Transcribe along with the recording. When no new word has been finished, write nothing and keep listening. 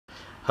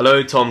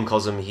Hello, Tom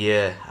Cosm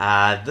here.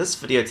 This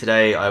video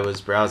today I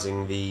was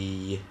browsing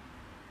the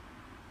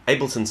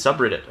Ableton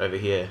subreddit over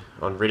here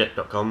on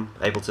reddit.com.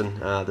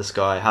 Ableton, this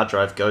guy, Hard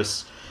Drive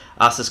Ghosts,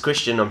 asked this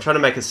question. I'm trying to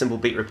make a simple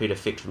beat repeat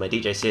effect for my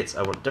DJ sets.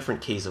 I want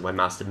different keys on my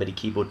master MIDI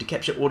keyboard to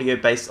capture audio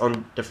based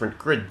on different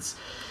grids,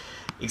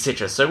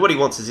 etc. So what he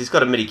wants is he's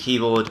got a MIDI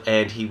keyboard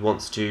and he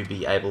wants to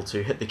be able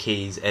to hit the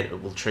keys and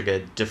it will trigger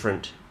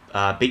different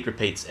beat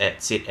repeats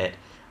set at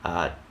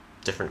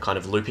different kind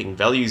of looping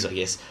values, I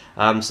guess.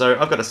 So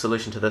I've got a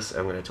solution to this.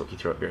 I'm going to talk you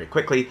through it very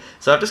quickly.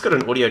 So I've just got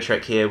an audio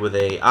track here with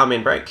a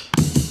Amen break.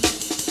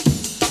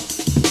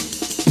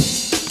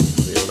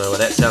 We all know what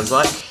that sounds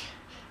like.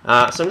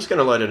 So I'm just going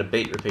to load in a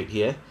beat repeat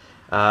here.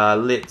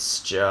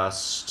 Let's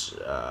just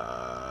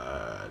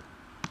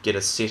get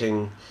a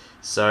setting.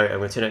 So I'm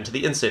going to turn it into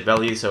the insert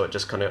value, so it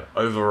just kind of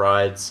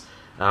overrides.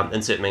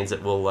 Insert means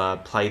it will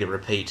play the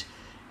repeat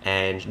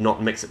and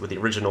not mix it with the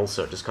original,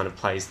 so it just kind of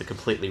plays the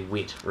completely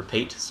wet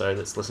repeat. So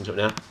let's listen to it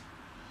now.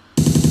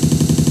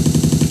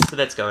 So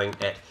that's going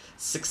at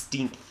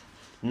 16th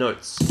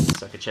notes,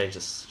 so I could change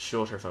this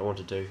shorter if I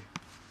wanted to,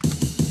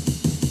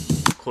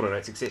 quarter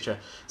notes, etc.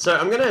 So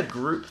I'm going to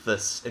group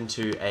this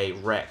into a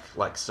rack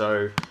like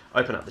so.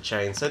 Open up the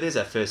chain. So there's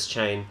our first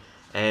chain,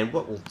 and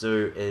what we'll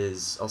do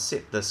is I'll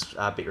set this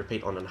beat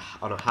repeat on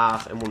a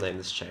half, and we'll name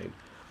this chain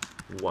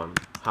 1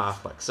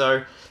 half, like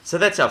so. So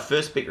that's our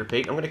first beat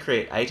repeat. I'm going to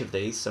create 8 of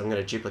these, so I'm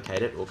going to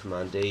duplicate it, or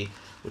Command D.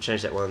 We'll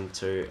change that one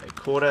to a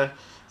quarter.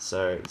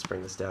 So let's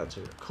bring this down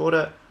to a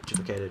quarter,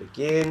 duplicate it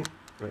again,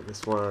 make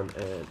this one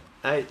an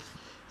 8th,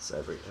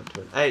 so bring it up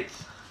to an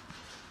 8th.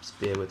 Just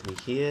bear with me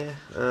here.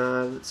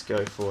 Let's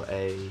go for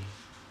a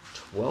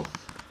 12th,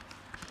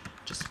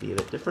 just to be a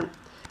bit different.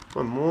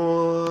 One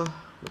more,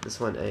 make this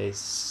one a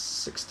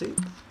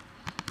 16th.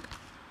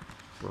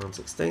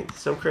 1/16.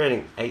 So I'm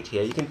creating 8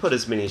 here. You can put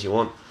as many as you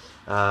want.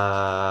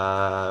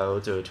 We'll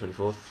do a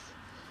 24th.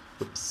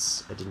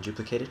 Oops, I didn't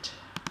duplicate it.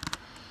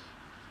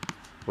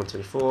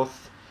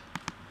 1/24th.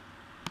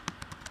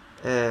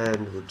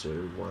 And we'll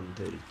do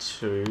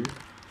 1/32.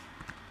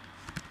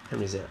 How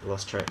many is that?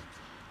 Lost track.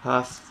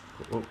 Half,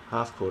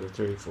 quarter,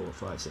 3, 4,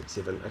 5, 6,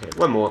 7. Okay,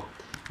 one more.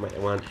 Make that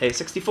one a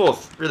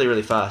 64th. Really,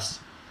 really fast.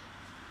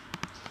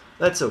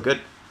 That's all good.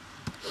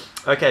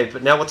 Okay,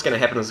 but now what's going to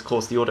happen is, of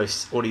course, the audio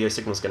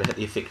signal is going to hit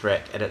the effect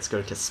rack and it's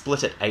going to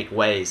split it 8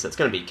 ways. So it's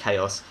going to be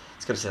chaos.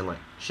 It's going to sound like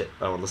shit.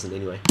 I won't listen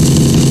anyway.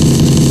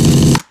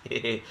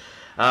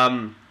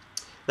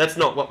 That's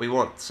not what we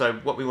want. So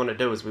what we want to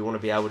do is we want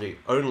to be able to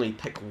only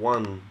pick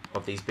one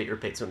of these beat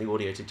repeats and the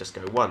audio to just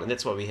go one. And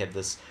that's why we have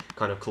this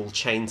kind of cool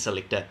chain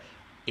selector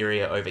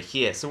area over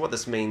here. So what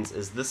this means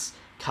is this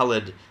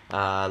colored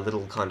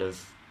little kind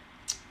of,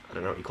 I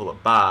don't know what you call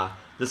it, bar,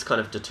 this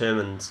kind of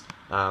determines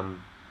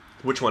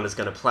which one is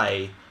going to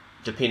play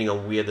depending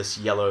on where this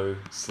yellow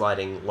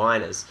sliding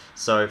line is.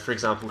 So for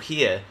example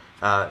here,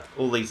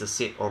 all these are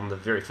set on the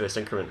very first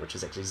increment, which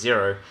is actually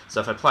 0.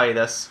 So if I play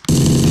this,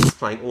 it's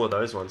playing all of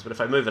those ones. But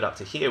if I move it up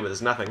to here where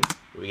there's nothing,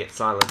 we get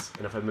silence.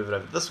 And if I move it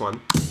over to this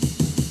one,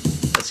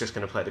 it's just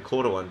going to play the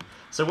quarter one.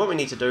 So what we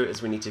need to do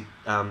is we need to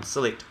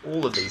select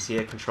all of these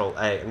here, Control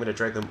A. I'm going to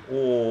drag them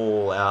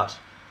all out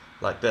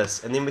like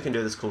this, and then we can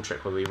do this cool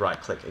trick where we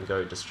right click and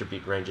go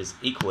distribute ranges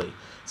equally.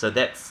 So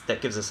that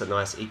gives us a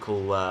nice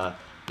equal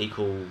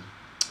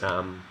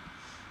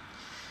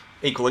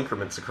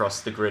increments across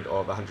the grid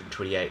of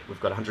 128. We've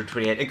got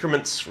 128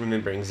 increments,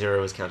 remembering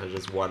 0 is counted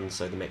as 1,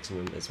 so the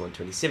maximum is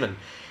 127.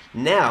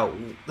 Now,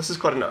 this is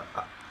quite an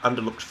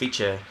overlooked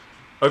feature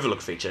in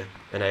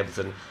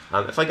Ableton.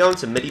 If I go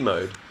into MIDI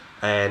mode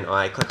and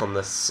I click on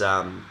this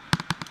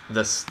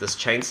this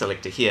chain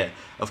selector here,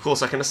 of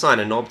course I can assign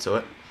a knob to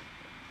it,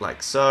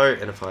 like so,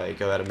 and if I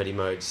go out of MIDI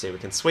mode, see, we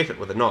can sweep it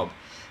with a knob.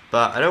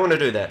 But I don't want to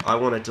do that. I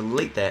want to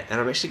delete that, and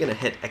I'm actually going to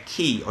hit a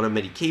key on a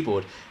MIDI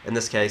keyboard, in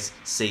this case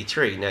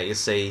C3. Now you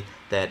see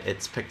that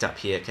it's picked up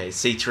here. Okay,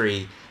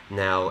 C3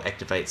 now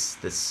activates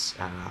this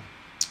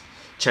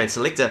chain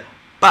selector,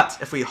 but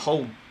if we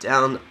hold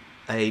down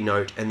a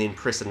note and then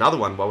press another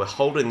one while we're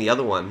holding the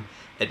other one,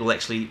 it will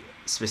actually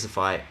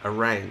specify a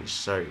range.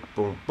 So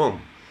boom,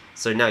 boom.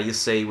 So now you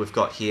see we've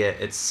got here,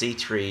 it's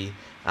C3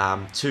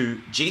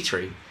 to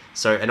G3.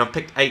 So, and I've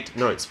picked 8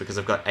 notes because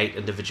I've got 8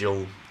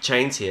 individual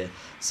chains here.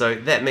 So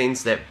that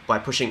means that by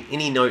pushing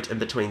any note in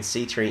between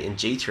C3 and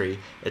G3,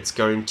 it's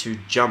going to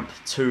jump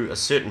to a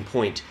certain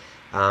point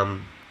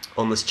on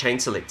this chain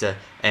selector,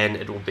 and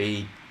it will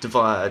be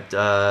divided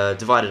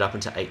up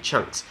into 8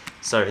 chunks.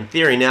 So in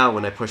theory now,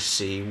 when I push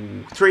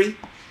C3,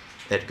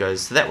 it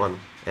goes to that one.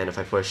 And if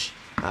I push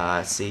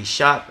C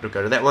sharp, it'll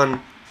go to that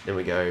one. Then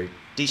we go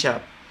D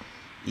sharp,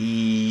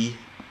 E,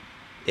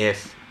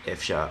 F,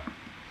 F sharp,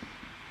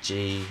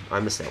 G,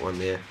 I missed that one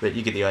there, but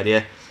you get the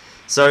idea.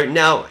 So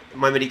now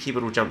my MIDI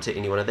keyboard will jump to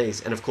any one of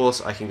these, and of course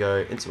I can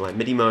go into my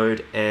MIDI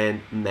mode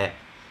and map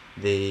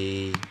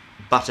the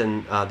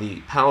button,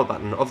 the power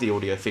button of the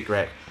audio effect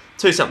rack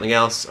to something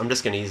else. I'm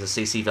just going to use a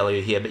CC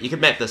value here, but you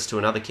could map this to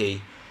another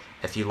key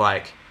if you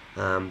like.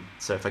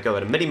 So if I go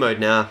into MIDI mode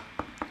now,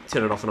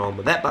 turn it off and on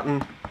with that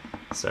button,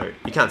 So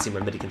you can't see my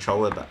MIDI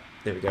controller, but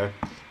there we go.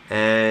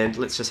 and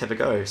let's just have a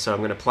go. So I'm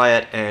going to play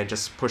it and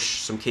just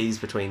push some keys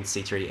between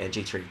C3 and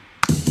G3.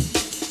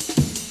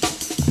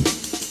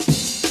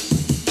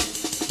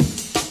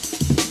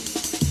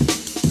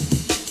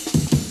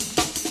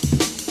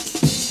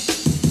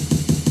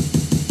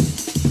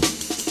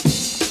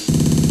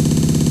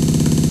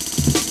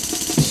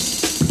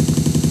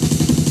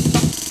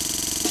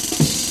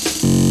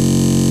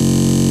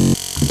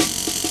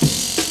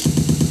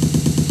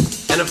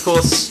 And of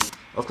course,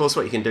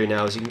 what you can do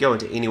now is you can go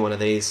into any one of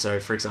these. So,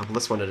 for example,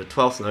 this one at a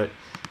 12th note.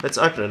 Let's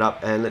open it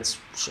up and let's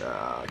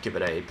give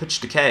it a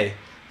pitch decay.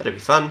 That'd be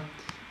fun.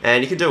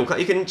 And you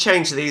can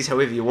change these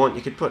however you want.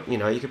 You could put,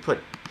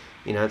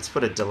 let's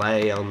put a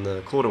delay on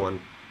the quarter one.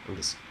 I'm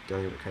just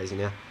going a bit crazy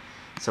now.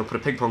 So I'll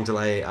put a ping pong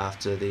delay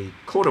after the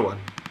quarter one.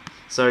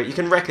 So you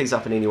can rack these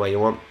up in any way you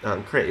want.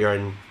 Create your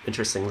own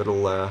interesting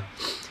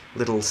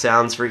little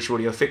sounds for each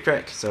audio effect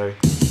track. So.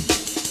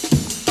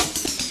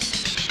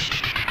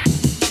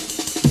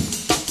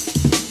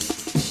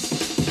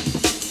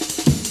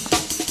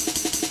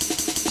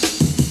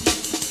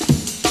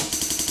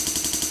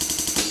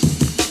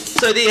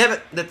 So there you have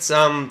it. That's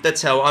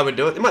how I would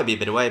do it. There might be a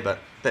better way, but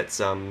that's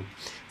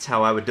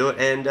how I would do it.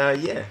 And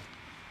yeah,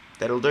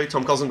 that'll do.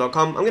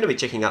 TomCosm.com. I'm going to be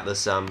checking out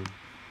this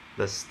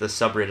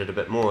subreddit a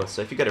bit more.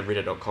 So if you go to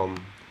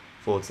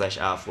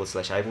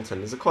reddit.com/r/Ableton,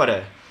 there's quite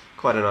a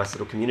nice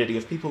little community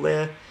of people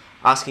there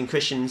asking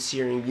questions,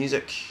 sharing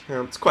music.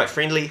 It's quite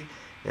friendly,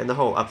 and the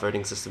whole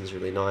upvoting system is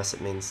really nice.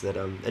 It means that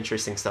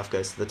interesting stuff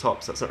goes to the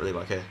top. So it's not really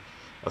like a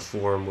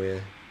forum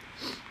where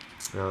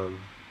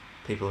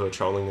people who are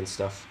trolling and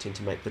stuff tend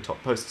to make the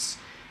top posts.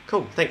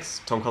 Cool,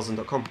 thanks,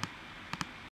 TomCosm.com.